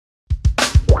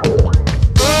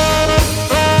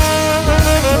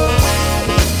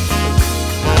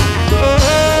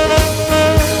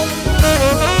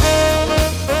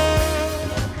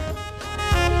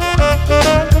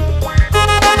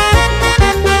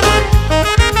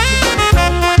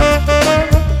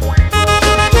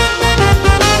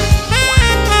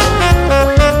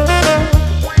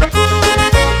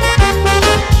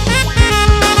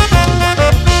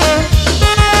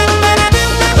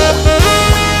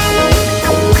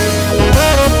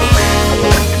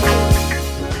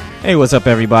Hey, what's up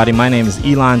everybody? My name is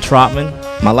Elan Trotman.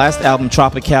 My last album,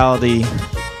 Tropicality,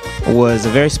 was a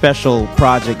very special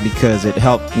project because it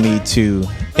helped me to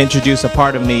introduce a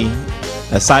part of me,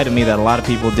 a side of me that a lot of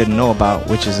people didn't know about,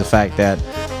 which is the fact that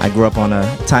I grew up on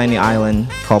a tiny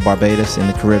island called Barbados in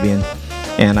the Caribbean,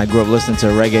 and I grew up listening to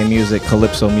reggae music,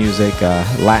 calypso music,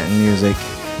 Latin music,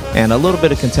 and a little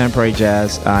bit of contemporary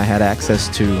jazz. I had access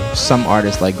to some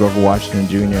artists like Grover Washington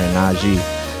Jr. and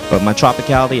Najee. But my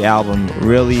Tropicality album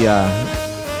really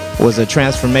was a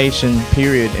transformation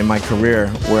period in my career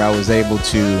where I was able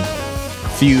to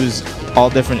fuse all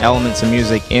different elements of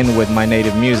music in with my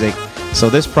native music. So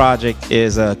this project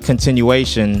is a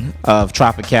continuation of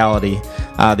Tropicality.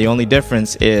 The only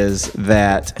difference is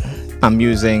that I'm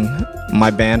using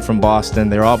my band from Boston.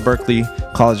 They're all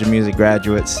Berklee College of Music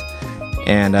graduates,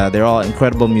 and they're all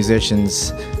incredible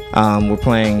musicians. We're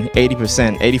playing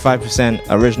 80%, 85%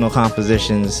 original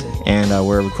compositions, and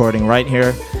we're recording right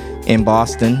here in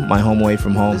Boston, my home away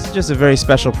from home. This is just a very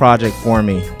special project for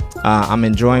me. I'm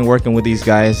enjoying working with these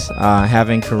guys.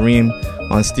 Having Kareem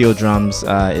on steel drums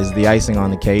is the icing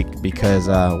on the cake, because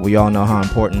we all know how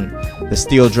important the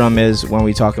steel drum is when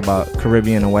we talk about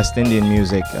Caribbean and West Indian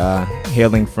music,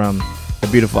 hailing from the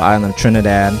beautiful island of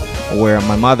Trinidad, where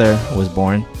my mother was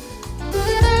born.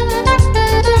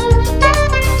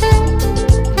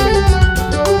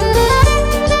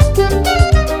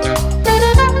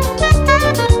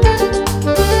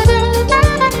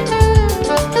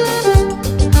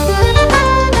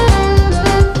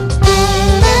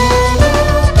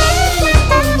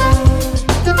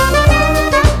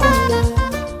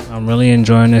 Really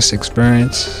enjoying this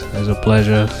experience. It's a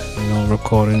pleasure,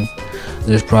 recording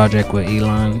this project with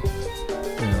Elan.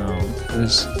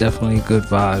 It's definitely good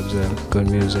vibes and good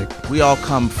music. We all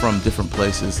come from different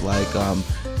places. Like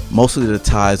mostly the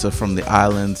ties are from the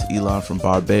islands. Elan from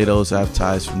Barbados. I have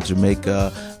ties from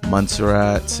Jamaica,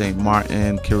 Montserrat, St.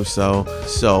 Martin, Curacao.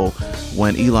 So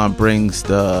when Elan brings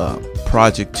the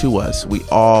project to us, we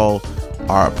all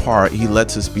are a part. He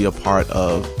lets us be a part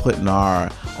of putting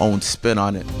our own spin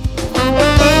on it.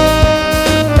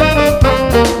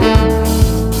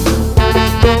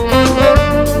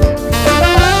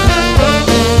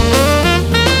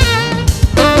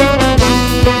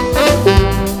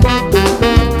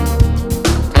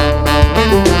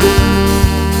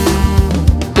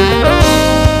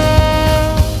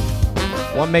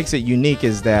 What makes it unique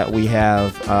is that we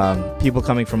have people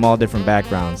coming from all different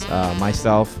backgrounds.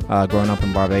 Myself, growing up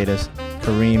in Barbados,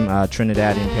 Kareem,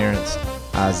 Trinidadian parents,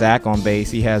 Zack on bass,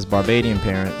 he has Barbadian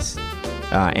parents,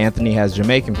 Anthony has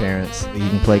Jamaican parents. He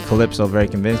can play calypso very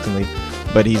convincingly,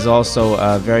 but he's also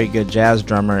a very good jazz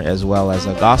drummer as well as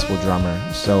a gospel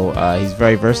drummer, so he's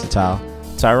very versatile.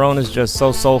 Tyrone is just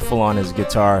so soulful on his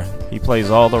guitar. He plays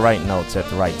all the right notes at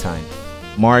the right time.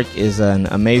 Mark is an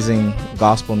amazing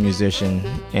gospel musician,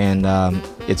 and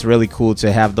it's really cool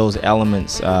to have those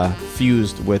elements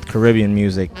fused with Caribbean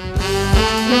music.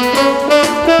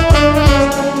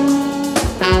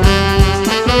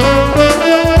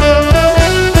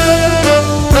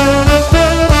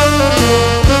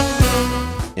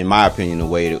 In my opinion, the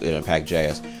way it impact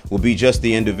jazz will be just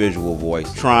the individual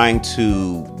voice, trying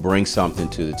to bring something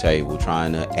to the table,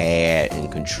 trying to add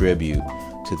and contribute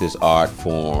to this art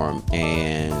form,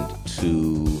 and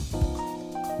to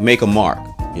make a mark,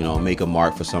 make a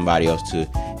mark for somebody else to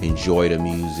enjoy the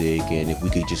music. And if we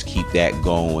could just keep that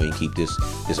going, keep this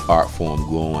art form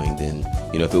going, then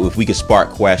if we could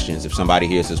spark questions, if somebody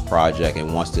hears this project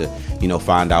and wants to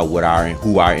find out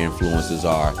who our influences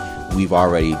are, we've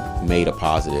already made a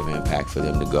positive impact for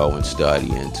them to go and study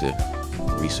and to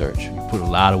research. Put a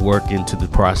lot of work into the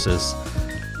process,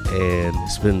 and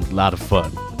it's been a lot of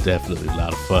fun. Definitely a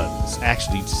lot of fun. It's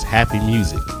actually just happy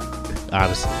music.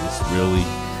 Honestly, it's really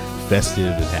festive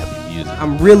and happy music.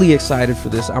 I'm really excited for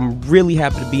this. I'm really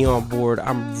happy to be on board.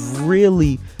 I'm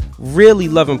really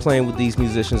loving playing with these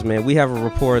musicians, man. We have a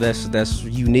rapport that's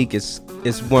unique. It's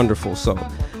wonderful. So,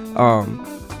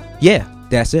 yeah,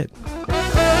 that's it.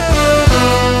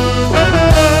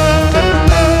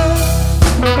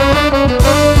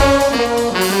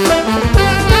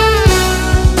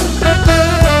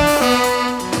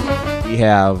 We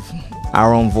have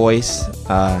our own voice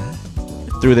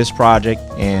through this project,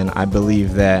 and I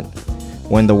believe that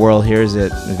when the world hears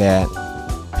it, that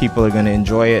people are going to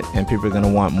enjoy it and people are going to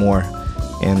want more,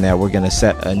 and that we're going to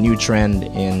set a new trend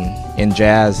in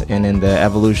jazz and in the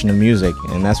evolution of music.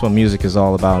 And that's what music is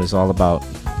all about. It's all about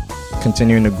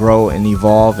continuing to grow and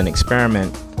evolve and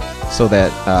experiment, so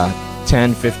that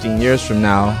 10, 15 years from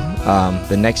now,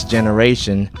 the next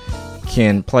generation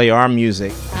can play our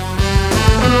music.